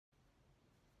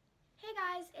Hey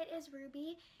guys, it is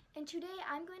Ruby, and today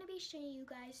I'm going to be showing you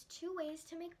guys 2 ways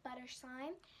to make butter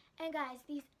slime. And guys,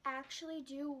 these actually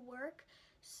do work,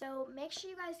 so make sure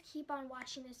you guys keep on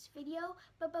watching this video.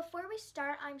 But before we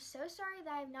start, I'm so sorry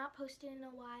that I've not posted in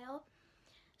a while.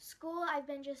 I've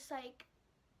been just like,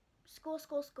 school.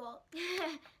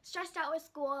 Stressed out with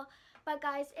school. But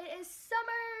guys, it is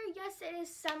summer. Yes, it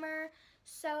is summer.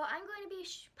 So I'm going to be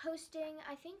posting,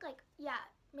 I think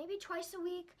maybe twice a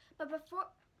week, but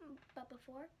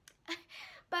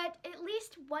at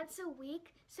least once a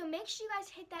week. So make sure you guys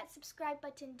hit that subscribe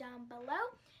button down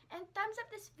below and thumbs up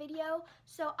this video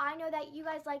so I know that you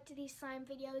guys liked these slime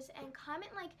videos, and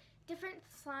comment like different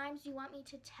slimes you want me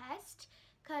to test,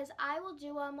 because I will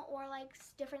do them, or like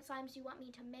different slimes you want me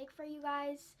to make for you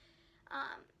guys,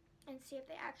 and see if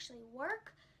they actually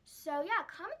work. So yeah,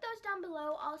 comment those down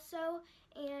below also,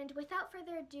 and without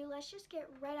further ado, let's just get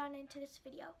right on into this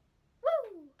video.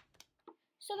 Woo!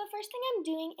 So the first thing I'm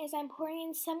doing is I'm pouring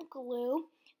in some glue.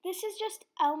 This is just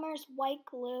Elmer's white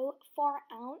glue, 4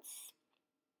 ounce.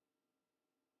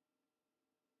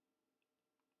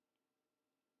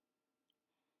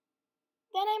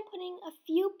 Then I'm putting a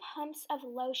few pumps of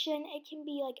lotion. It can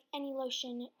be like any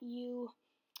lotion you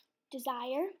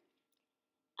desire.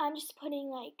 I'm just putting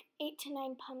like 8 to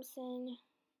 9 pumps in.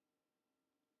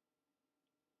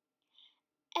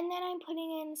 And then I'm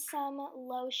putting in some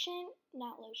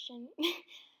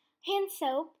hand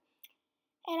soap.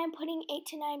 And I'm putting 8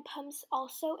 to 9 pumps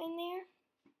also in there.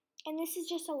 And this is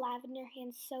just a lavender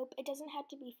hand soap. It doesn't have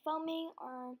to be foaming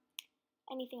or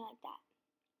anything like that.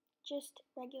 Just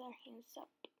regular hand soap.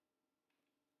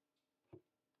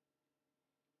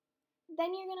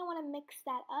 Then you're going to want to mix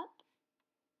that up.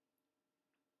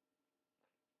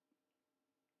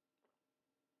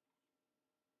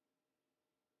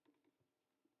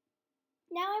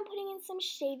 Now I'm putting in some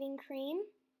shaving cream.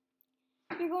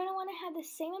 You're going to want to have the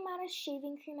same amount of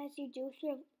shaving cream as you do with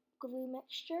your glue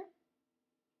mixture.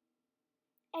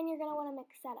 And you're going to want to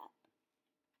mix that up.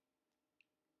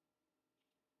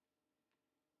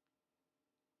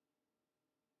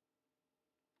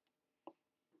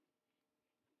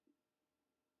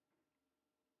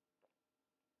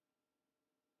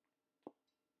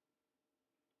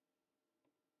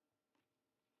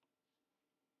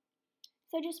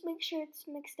 So just make sure it's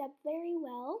mixed up very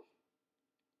well.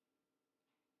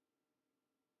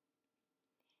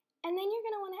 And then you're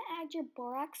going to want to add your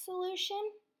borax solution.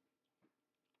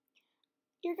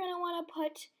 You're going to want to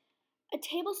put a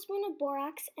tablespoon of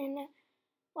borax in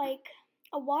like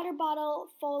a water bottle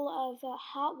full of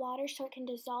hot water so it can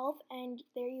dissolve, and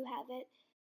there you have it.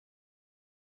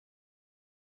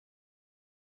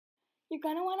 You're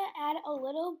going to want to add a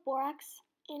little borax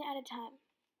in at a time.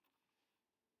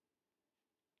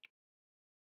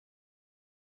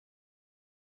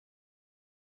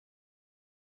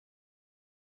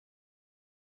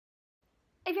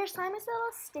 If your slime is a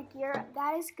little stickier,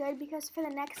 that is good, because for the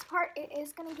next part it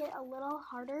is going to get a little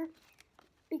harder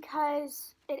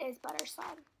because it is butter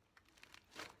slime.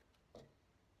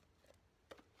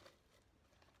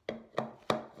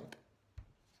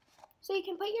 So you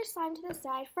can put your slime to the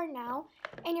side for now,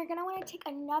 and you're going to want to take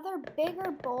another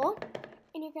bigger bowl,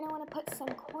 and you're going to want to put some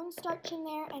cornstarch in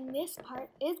there, and this part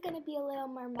is going to be a little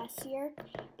more messier,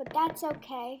 but that's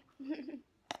okay.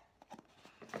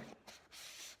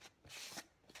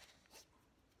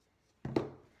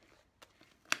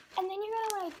 And then you're going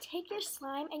to want to take your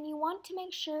slime, and you want to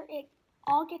make sure it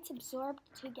all gets absorbed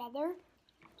together.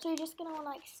 So you're just going to want to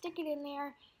like stick it in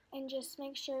there and just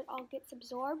make sure it all gets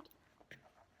absorbed.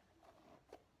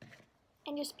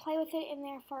 And just play with it in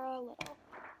there for a little.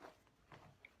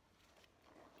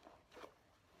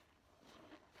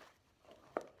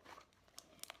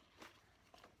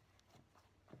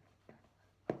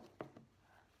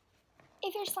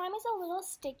 If your slime is a little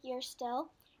stickier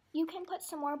still, you can put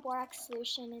some more borax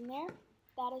solution in there.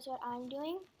 That is what I'm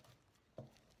doing.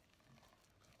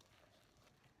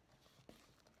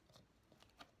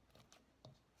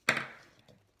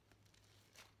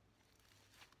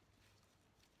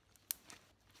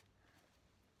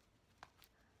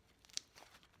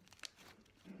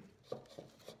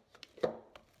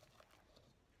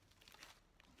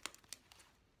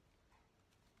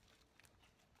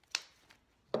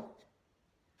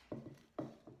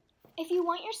 If you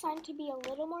want your slime to be a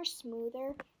little more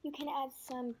smoother, you can add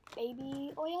some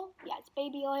baby oil. Yeah, it's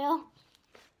baby oil.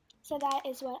 So that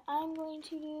is what I'm going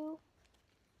to do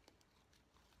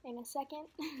in a second.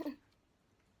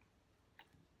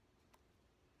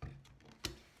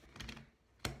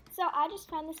 So I just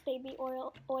found this baby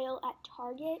oil at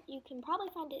Target. You can probably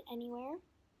find it anywhere.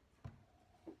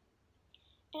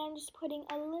 And I'm just putting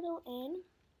a little in.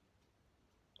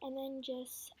 and then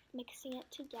just mixing it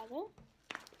together.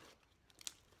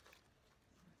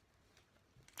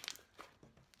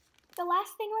 The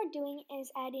last thing we're doing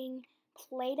is adding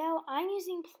Play-Doh. I'm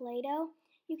using Play-Doh.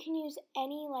 You can use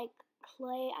any like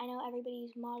clay. I know everybody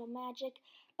uses Model Magic,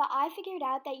 but I figured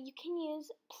out that you can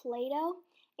use Play-Doh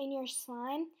in your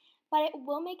slime, but it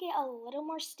will make it a little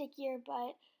more stickier,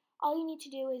 but all you need to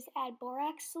do is add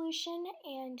borax solution,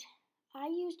 and I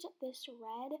used this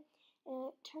red, and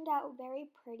it turned out very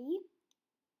pretty.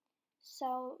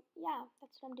 So yeah,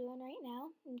 that's what I'm doing right now.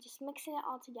 I'm just mixing it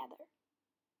all together.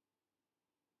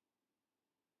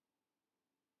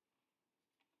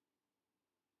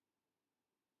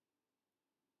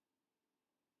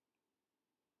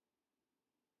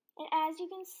 And as you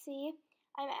can see,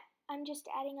 I'm just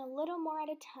adding a little more at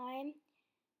a time,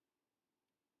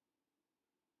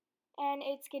 and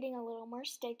it's getting a little more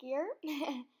stickier.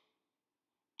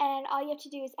 And all you have to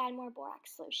do is add more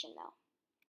borax solution though.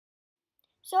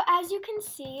 So as you can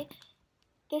see,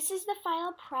 this is the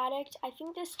final product. I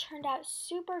think this turned out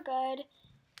super good.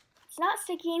 It's not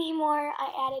sticky anymore.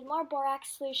 I added more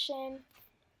borax solution,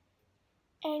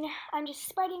 and I'm just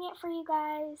spreading it for you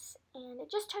guys, and it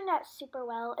just turned out super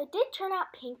well. It did turn out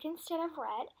pink instead of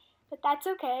red, but that's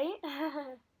okay.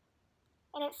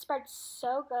 And it spreads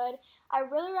so good. I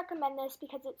really recommend this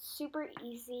because it's super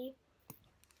easy.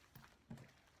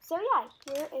 So yeah,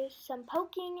 here is some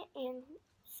poking and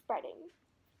spreading.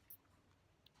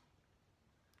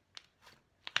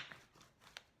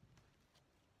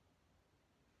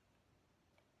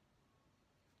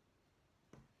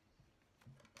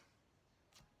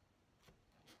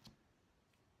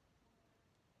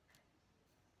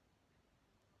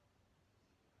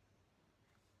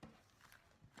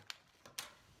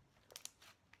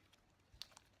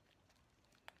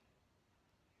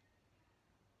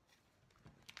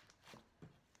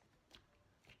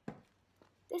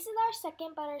 This is our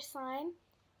second butter slime.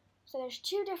 So there's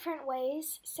two different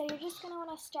ways. So you're just going to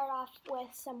want to start off with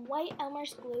some white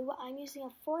Elmer's glue. I'm using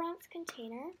a 4-ounce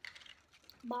container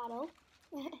bottle.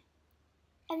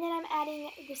 And then I'm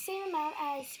adding the same amount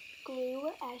as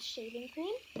glue as shaving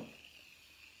cream.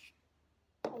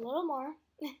 A little more.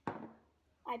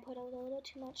 I put a little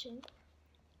too much in.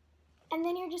 And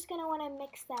then you're just going to want to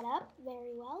mix that up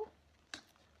very well.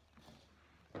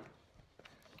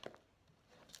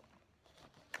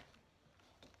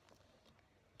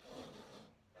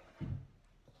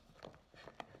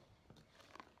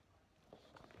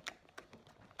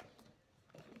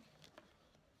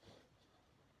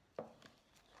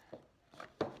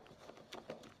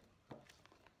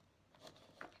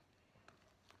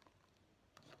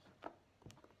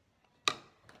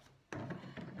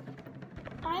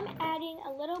 I'm adding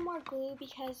a little more glue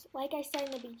because, like I said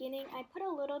in the beginning, I put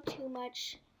a little too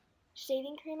much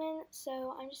shaving cream in,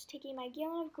 so I'm just taking my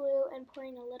gallon of glue and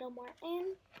pouring a little more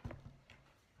in,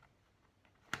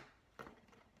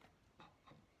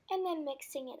 and then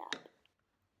mixing it up.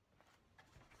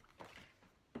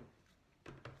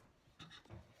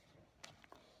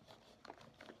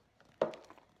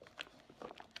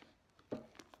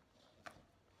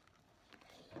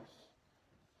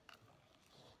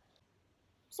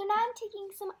 So now I'm taking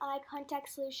some eye contact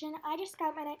solution. I just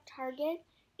got mine at Target.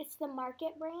 It's the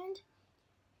Market brand.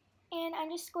 And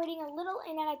I'm just squirting a little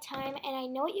in at a time. And I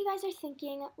know what you guys are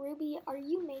thinking. Ruby, are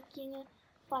you making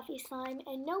fluffy slime?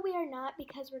 And no, we are not,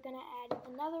 because we're going to add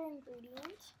another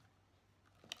ingredient.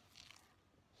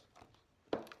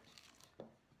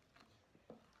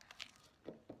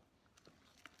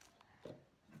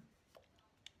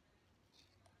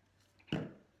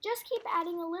 Just keep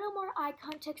adding a little more eye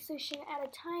contact solution at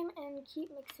a time and keep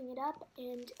mixing it up,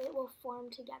 and it will form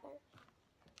together.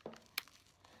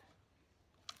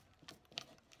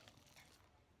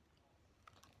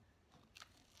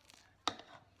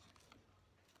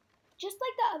 Just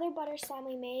like the other butter slime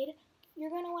we made, you're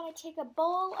going to want to take a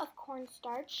bowl of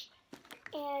cornstarch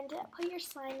and put your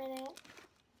slime in it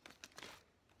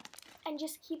and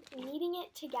just keep kneading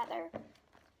it together.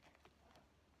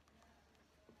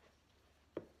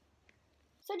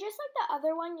 So just like the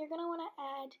other one, you're going to want to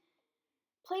add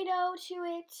Play-Doh to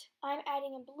it. I'm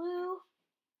adding a blue,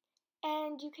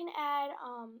 and you can add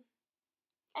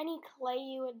any clay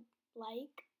you would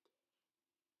like.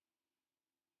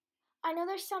 I know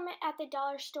there's some at the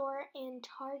dollar store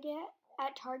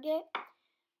at Target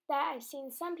that I've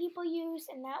seen some people use,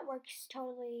 and that works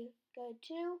totally good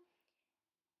too.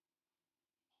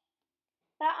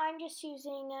 But I'm just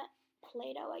using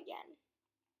Play-Doh again.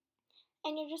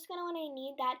 And you're just going to want to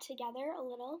knead that together a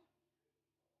little.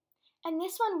 And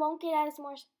this one won't get as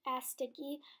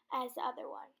sticky as the other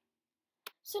one.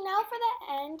 So now for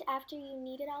the end, after you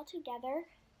knead it all together,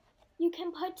 You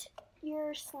can put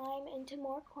your slime into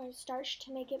more cornstarch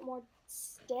to make it more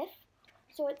stiff,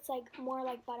 so it's like more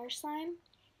like butter slime.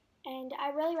 And I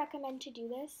really recommend to do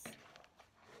this.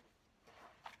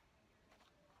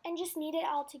 And just knead it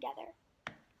all together.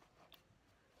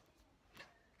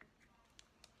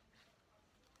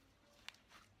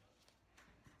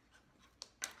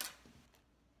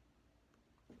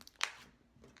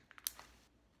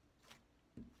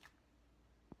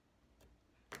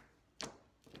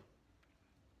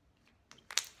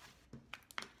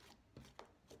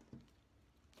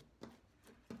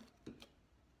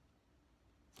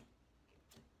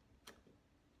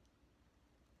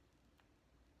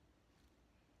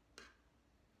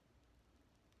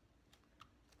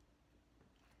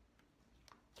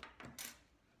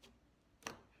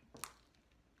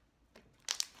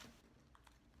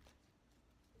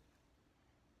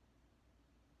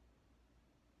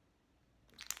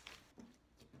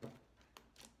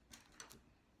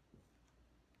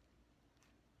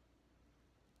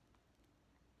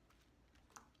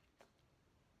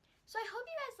 So I hope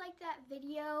you guys liked that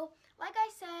video. Like I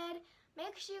said,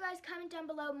 make sure you guys comment down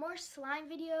below more slime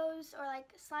videos or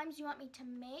like slimes you want me to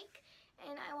make,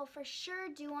 and I will for sure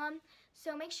do them.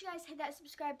 So make sure you guys hit that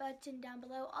subscribe button down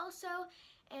below also,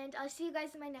 and I'll see you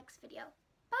guys in my next video.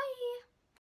 Bye!